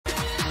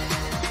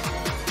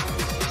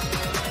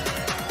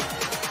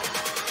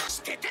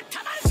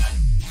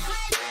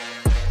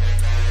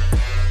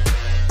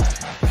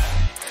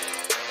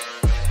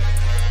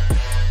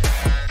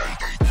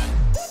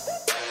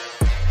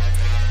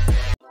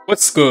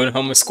What's good,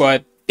 Homo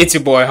Squad? It's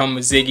your boy Homo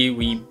Ziggy.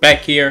 We back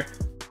here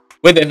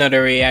with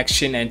another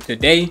reaction, and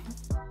today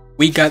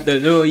we got the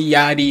Lil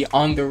Yachty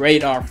on the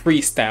radar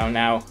freestyle.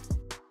 Now,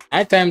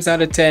 9 times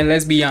out of 10,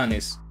 let's be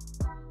honest,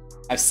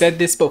 I've said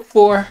this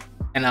before,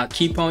 and I'll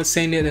keep on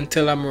saying it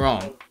until I'm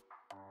wrong.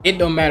 It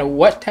don't matter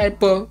what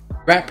type of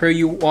rapper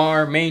you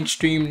are,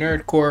 mainstream,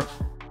 nerdcore,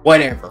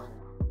 whatever,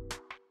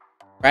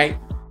 right?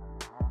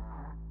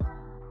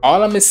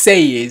 All I'm gonna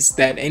say is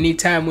that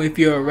anytime if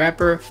you're a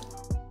rapper,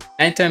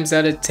 9 times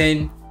out of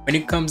 10, when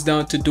it comes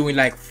down to doing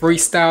like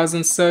freestyles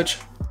and such,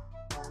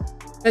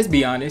 let's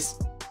be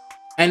honest.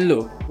 And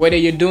look, whether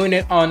you're doing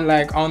it on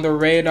like on the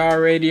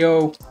radar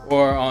radio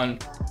or on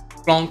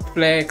Flunk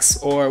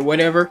Flex or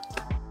whatever,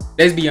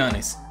 let's be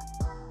honest.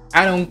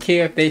 I don't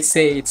care if they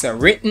say it's a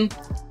written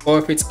or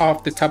if it's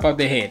off the top of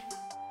the head.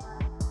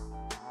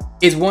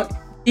 It's one,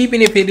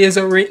 even if it is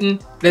a written,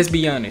 let's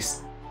be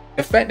honest.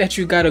 The fact that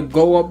you gotta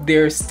go up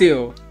there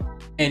still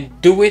and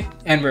do it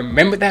and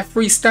remember that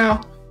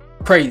freestyle,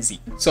 crazy.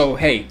 So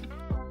hey,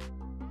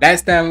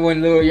 last time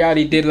when Lil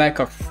Yachty did like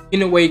a,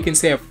 in a way you can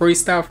say a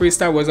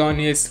freestyle was on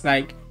his,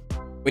 like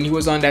when he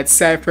was on that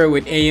cypher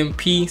with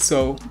AMP.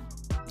 So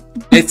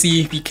let's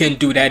see if he can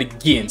do that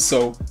again.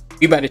 So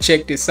we about to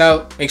check this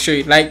out. Make sure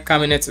you like,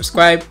 comment, and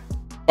subscribe.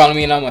 Follow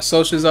me on all my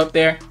socials up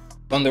there.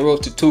 On the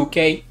road to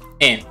 2K.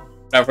 And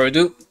without further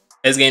ado,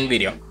 let's get in the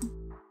video.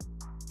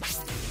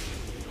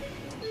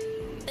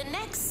 The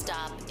next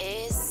stop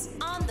is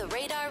On the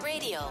Radar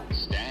Radio.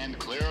 Stand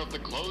clear of the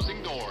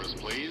closing doors,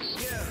 please.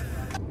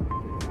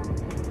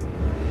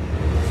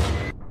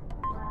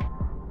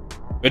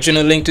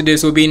 Original link to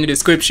this will be in the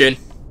description.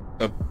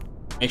 So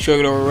make sure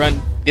you don't run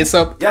this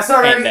up. Yes,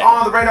 sir. Ready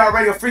on the Radar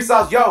Radio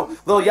freestyles. Yo,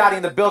 Lil Yachty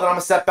in the building. I'm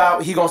gonna step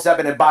out. He gonna step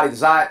in and body the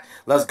side.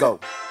 Let's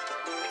go.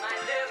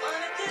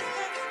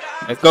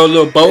 Let's go,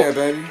 little boat. Yeah,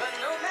 baby.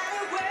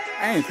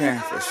 I ain't paying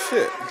for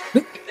shit.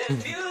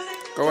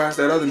 Go ask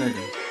that other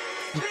nigga.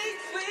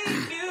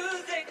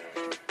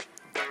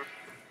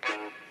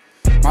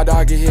 My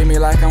dog get hit me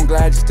like I'm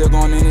glad you still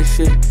going in this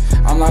shit.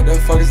 I'm like the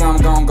fuck is I'm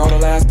gonna go. The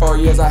last 4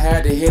 years I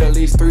had to hit at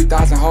least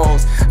 3,000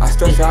 holes. I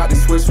stretch out and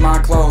switch my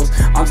clothes.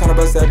 I'm trying to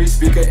bust every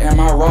speaker in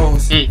my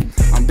rolls.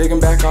 I'm digging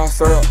back off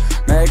syrup.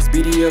 Max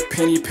BD a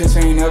penny pitch,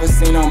 ain't never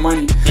seen no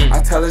money. I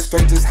tell it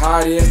straight just how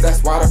it is,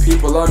 that's why the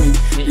people love me.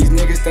 These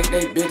niggas think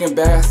they big and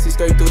bad, see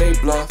straight through they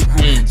bluff.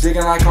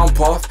 Jigging like I'm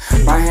Puff,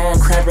 my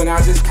hand cramping, I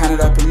just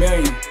counted up a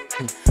million.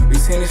 We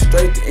send it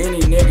straight to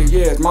any nigga,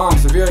 yeah, his mom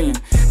civilian.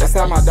 That's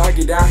how my dog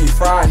get down, he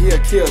fried, he'll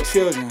kill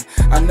children.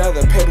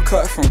 Another paper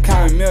cut from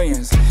counting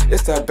millions.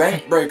 It's the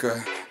bank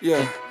breaker,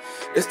 yeah.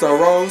 It's the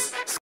rose.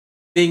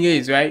 Thing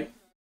is, right?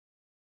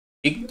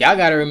 Y'all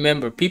gotta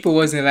remember, people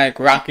wasn't like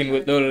rocking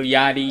with Lil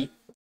Yachty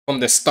from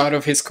the start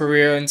of his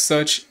career and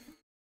such.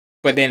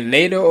 But then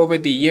later over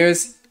the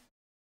years,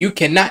 you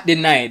cannot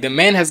deny it. The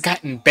man has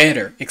gotten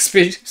better,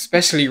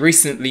 especially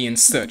recently and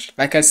such.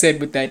 Like I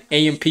said, with that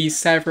AMP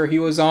cypher he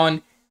was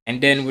on,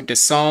 and then with the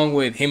song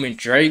with him and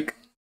Drake,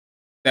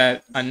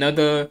 that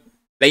another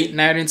late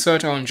night and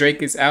such on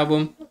Drake's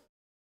album.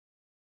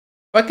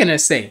 What can I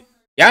say?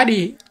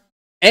 Yachty,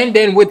 and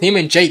then with him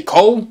and J.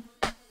 Cole.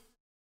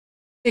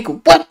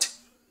 Nigga, what?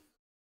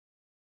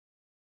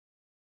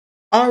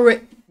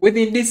 Alright,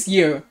 within this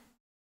year,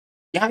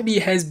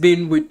 Yachty has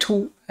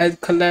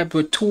collabed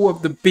with 2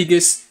 of the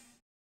biggest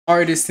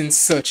artists and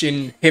such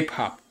in hip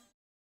hop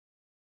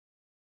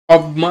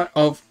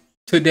of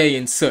today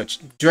and such,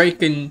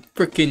 Drake and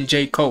freaking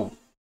J. Cole.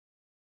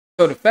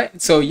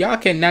 So y'all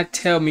cannot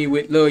tell me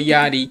with Lil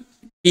Yachty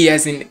he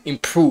hasn't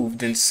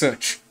improved and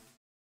such.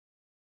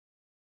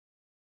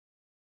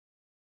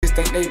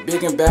 Think they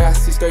big and bad,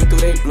 see straight through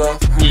they bluff.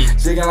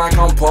 Jigging like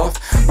I'm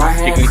Puff, my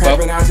hand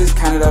cramping, I just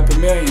counted up a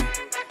million.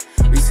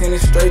 We send it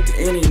straight to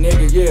any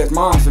nigga, yeah, his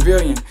mom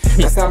civilian.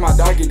 That's how my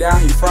dog get down,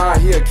 he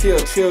fried, he'll kill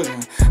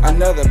children.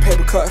 Another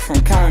paper cut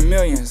from counting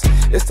millions.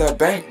 It's the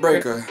bank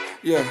breaker,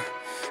 yeah.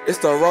 It's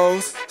the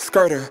rose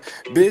skirter,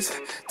 bitch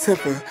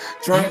tipper,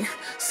 drink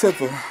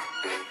sipper,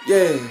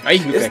 yeah.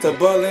 It's the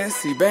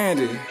Balenci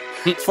bandit.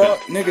 Fuck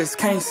niggas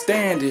can't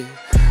stand it.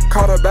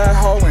 Caught a bad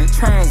hoe in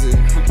transit.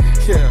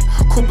 Yeah,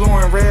 cool blue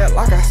and red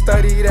like I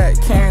studied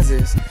at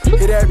Kansas.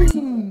 Hit every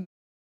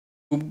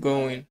Keep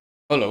going.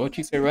 Hold on, what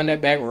you said? Run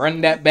that back.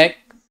 Run that back.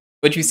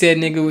 What you said,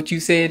 nigga? What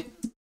you said?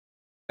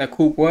 That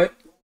coop what?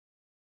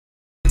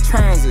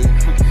 Transit.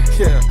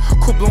 Yeah,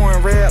 cool blue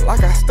and red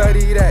like I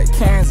studied at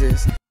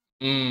Kansas.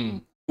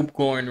 Coop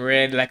going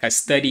red like I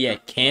study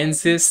at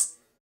Kansas.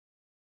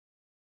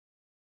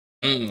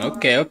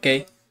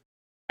 Okay.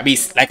 I mean,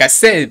 like I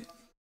said,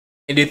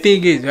 and the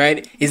thing is,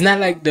 right? It's not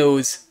like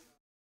those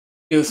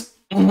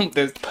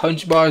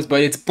punch bars,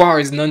 but it's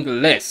bars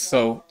nonetheless.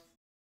 So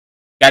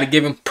gotta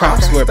give him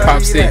props where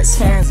props is.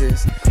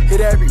 Kansas.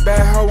 Hit every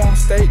bad hoe on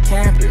state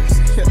campus.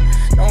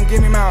 Don't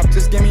give me mouth,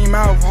 just give me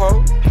mouth,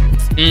 ho.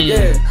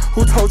 Yeah,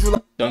 who told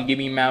you? Don't give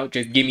me mouth,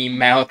 just give me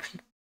mouth.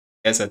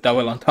 That's a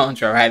double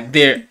entendre right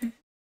there.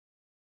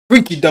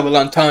 Freaky double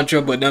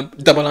entendre, but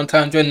double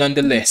entendre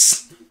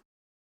nonetheless.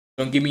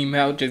 Don't give me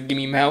mouth, just give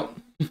me mouth.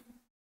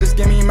 Just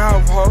give me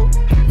mouth, ho.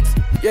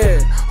 Yeah,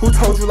 who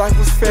told you life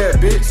was fair,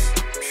 bitch?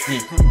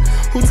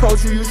 Who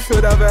told you you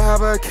should ever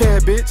have a care,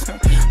 bitch?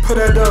 Put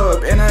a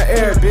dub in the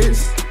air, bitch.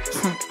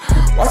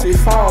 Watch it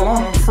fall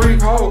on a freak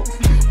hoe.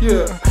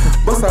 Yeah,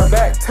 bust her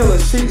back till her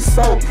sheet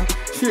soap.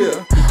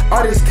 Yeah,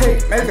 all this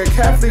cake make a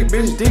Catholic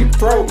bitch deep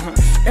throat.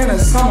 In the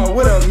summer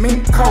with a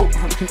mink coat.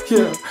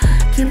 Yeah,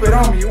 keep it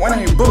on me when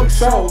I ain't book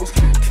shows.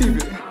 Keep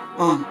it.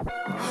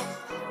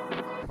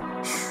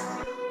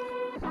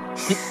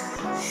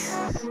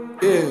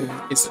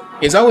 Yeah,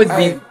 it's always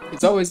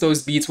it's always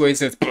those beats where it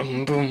says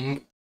boom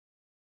boom.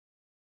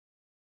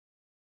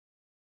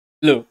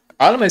 Look,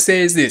 all I'm gonna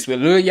say is this: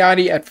 with Lil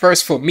Yachty, at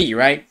first for me,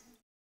 right,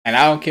 and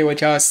I don't care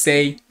what y'all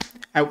say.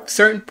 At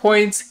certain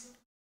points,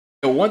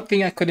 the one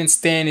thing I couldn't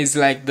stand is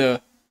like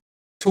the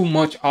too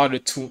much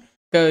auto-tune,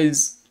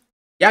 because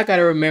y'all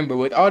gotta remember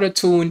with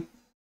auto-tune,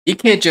 you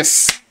can't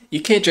just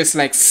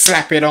like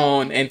slap it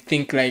on and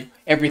think like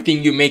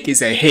everything you make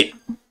is a hit,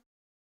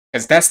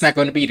 because that's not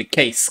gonna be the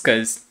case.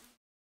 Because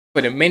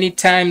for the many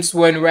times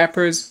when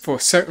for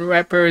certain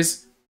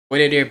rappers,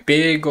 whether they're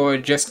big or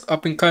just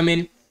up and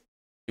coming,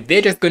 if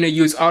they're just gonna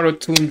use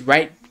auto-tune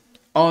right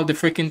all the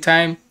freaking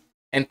time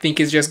and think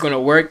it's just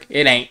gonna work,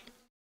 it ain't.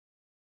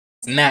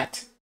 It's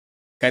not.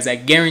 Because I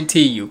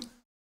guarantee you,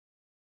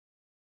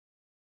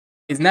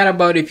 it's not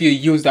about if you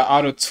use the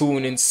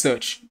auto-tune and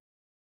such.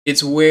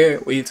 It's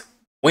when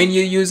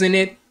you're using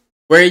it,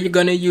 where you're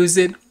gonna use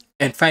it,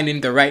 and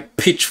finding the right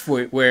pitch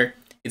for it, where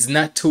it's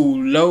not too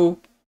low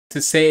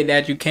to say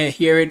that you can't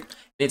hear it.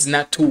 It's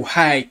not too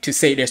high to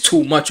say there's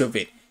too much of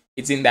it.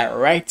 It's in that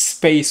right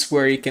space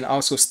where you can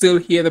also still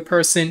hear the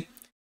person,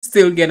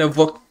 still get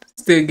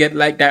still get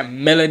like that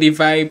melody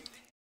vibe,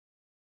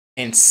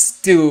 and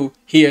still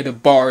hear the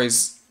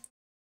bars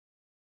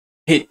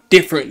hit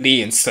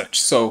differently and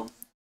such. So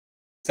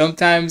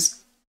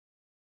sometimes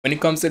when it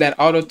comes to that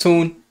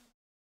auto-tune,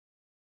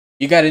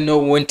 you gotta know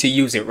when to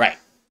use it right.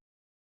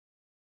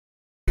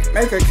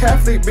 Make a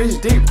Catholic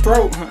bitch deep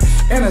throat.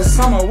 In the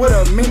summer with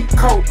a mink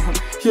coat.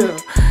 Yeah,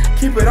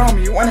 keep it on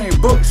me when I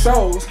ain't book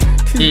shows.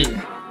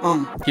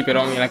 Keep it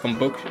on me like I'm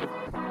booked.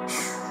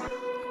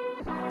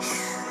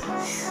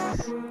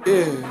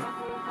 Yeah.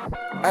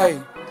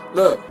 Hey,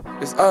 look,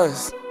 it's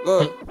us.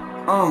 Look,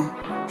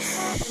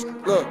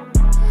 look.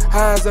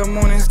 High as the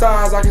moon and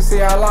stars, I can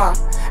see I lie.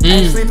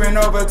 Ain't sleeping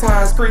over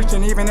ties,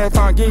 preaching, even if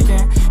I'm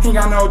geeking. He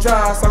got no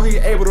job, so he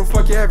able to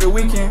fuck you every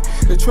weekend.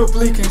 The truth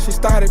leaking, she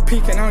started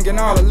peeking, I'm getting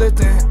all the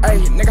lifting.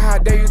 Ayy, nigga, how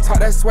dare you talk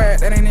that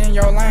swag, that ain't in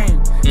your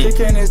lane.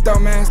 Kicking this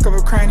dumb ass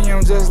cover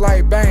cranium just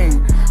like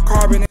Bane.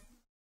 Carbon.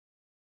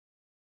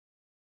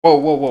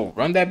 Whoa,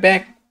 run that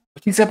back.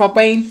 What you said about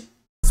Bane?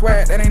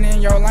 Swag, that ain't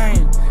in your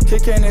lane.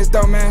 Kicking this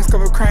dumb ass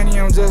cover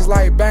cranium just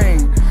like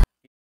Bane.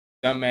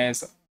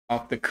 Dumbass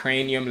off the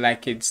cranium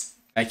like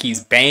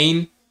he's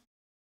Bane.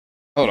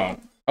 Hold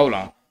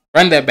on.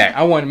 Run that back.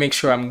 I want to make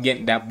sure I'm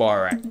getting that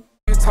bar right.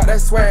 You talk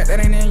that swag, that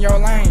ain't in your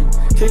lane.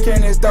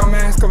 Kicking this dumb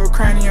ass cover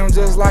cranium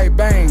just like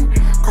Bane.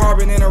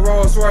 Carbon in a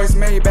Rolls Royce,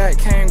 Maybach,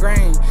 can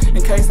grain.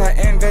 In case I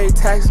invade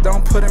tax,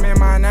 don't put them in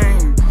my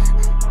name.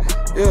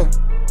 Yeah.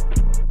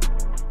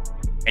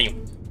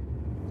 Damn.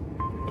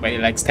 Nobody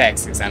likes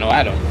taxes. I know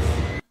I don't.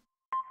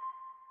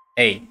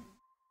 Hey.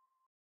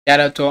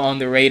 Shout out to On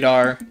The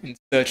Radar and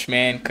such,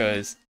 man,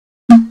 because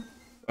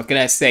what can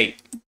I say?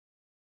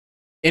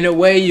 In a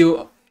way,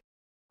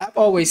 I've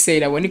always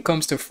said that when it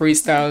comes to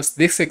freestyles,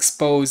 this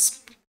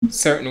exposes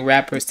certain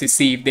rappers to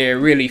see if they're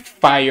really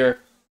fire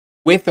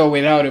with or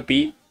without a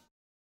beat,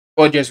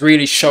 or just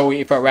really show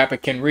if a rapper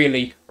can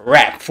really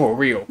rap for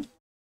real.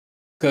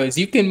 Because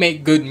you can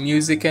make good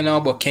music and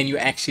all, but can you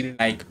actually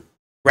like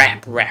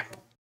rap?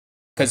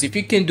 Because if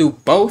you can do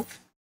both,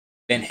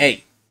 then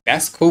hey,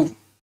 that's cool.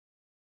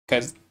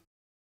 Because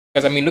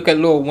I mean, look at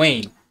Lil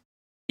Wayne.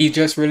 He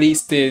just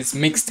released his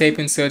mixtape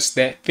and such,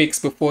 that Fix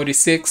Before the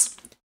 6,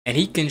 and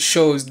he can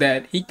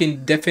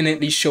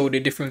definitely show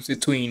the difference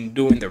between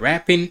doing the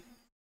rapping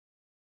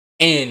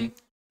and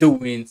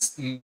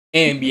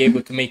be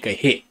able to make a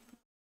hit.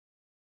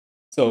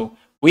 So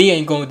we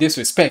ain't gonna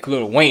disrespect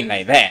Lil Wayne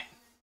like that.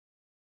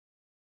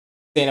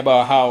 Saying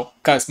about how,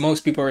 cause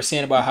most people are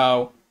saying about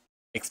how,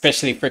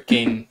 especially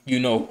freaking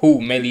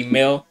Melly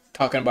Mel,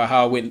 talking about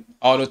how with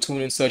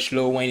auto-tune and such,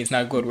 Lil Wayne is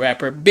not a good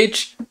rapper.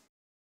 Bitch,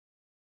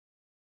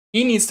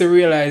 he needs to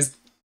realize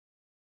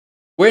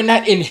we're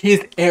not in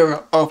his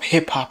era of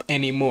hip-hop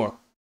anymore.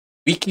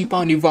 We keep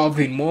on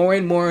evolving more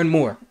and more and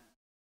more.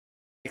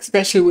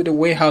 Especially with the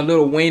way how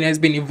Lil Wayne has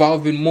been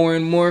evolving more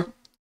and more.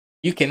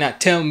 You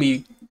cannot tell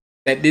me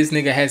that this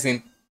man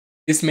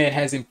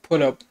hasn't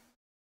put up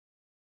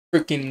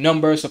freaking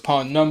numbers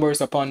upon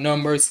numbers upon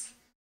numbers,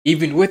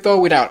 even with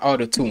or without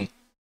auto-tune.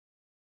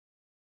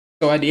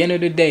 So at the end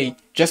of the day,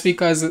 just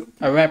because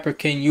a rapper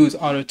can use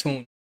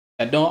auto-tune,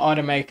 that don't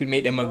automatically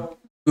make them a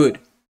good.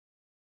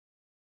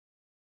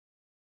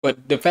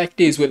 But the fact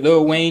is, with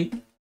Lil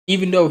Wayne,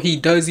 even though he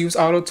does use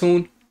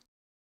auto-tune,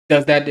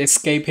 does that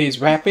escape his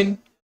rapping?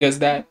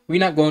 We're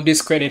not going to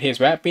discredit his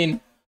rapping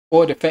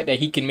or the fact that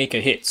he can make a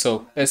hit.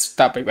 So let's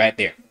stop it right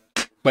there.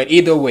 But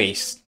either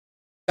ways,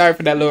 Sorry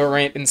for that little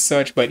rant and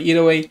such, but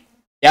either way,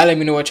 y'all let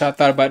me know what y'all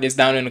thought about this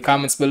down in the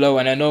comments below.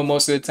 And I know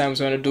most of the times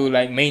when I do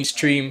like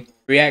mainstream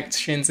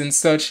reactions and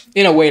such,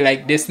 in a way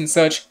like this and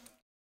such,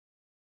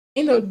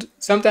 you know,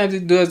 sometimes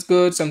it does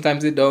good,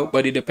 sometimes it don't,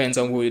 but it depends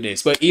on who it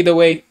is. But either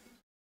way,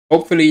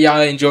 hopefully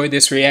y'all enjoyed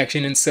this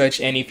reaction and such.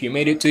 And if you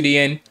made it to the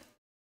end,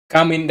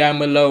 comment down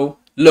below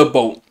Lil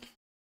Boat,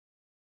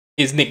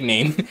 his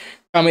nickname.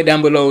 Comment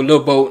down below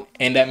Lil Boat,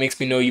 and that makes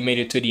me know you made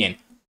it to the end.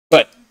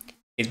 But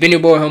it's been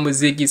your boy Humble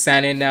Ziggy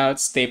signing out.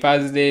 Stay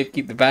positive,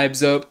 keep the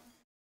vibes up.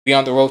 We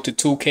on the road to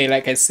 2K,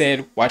 like I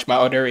said. Watch my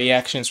other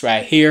reactions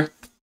right here.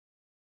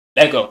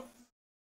 Let go.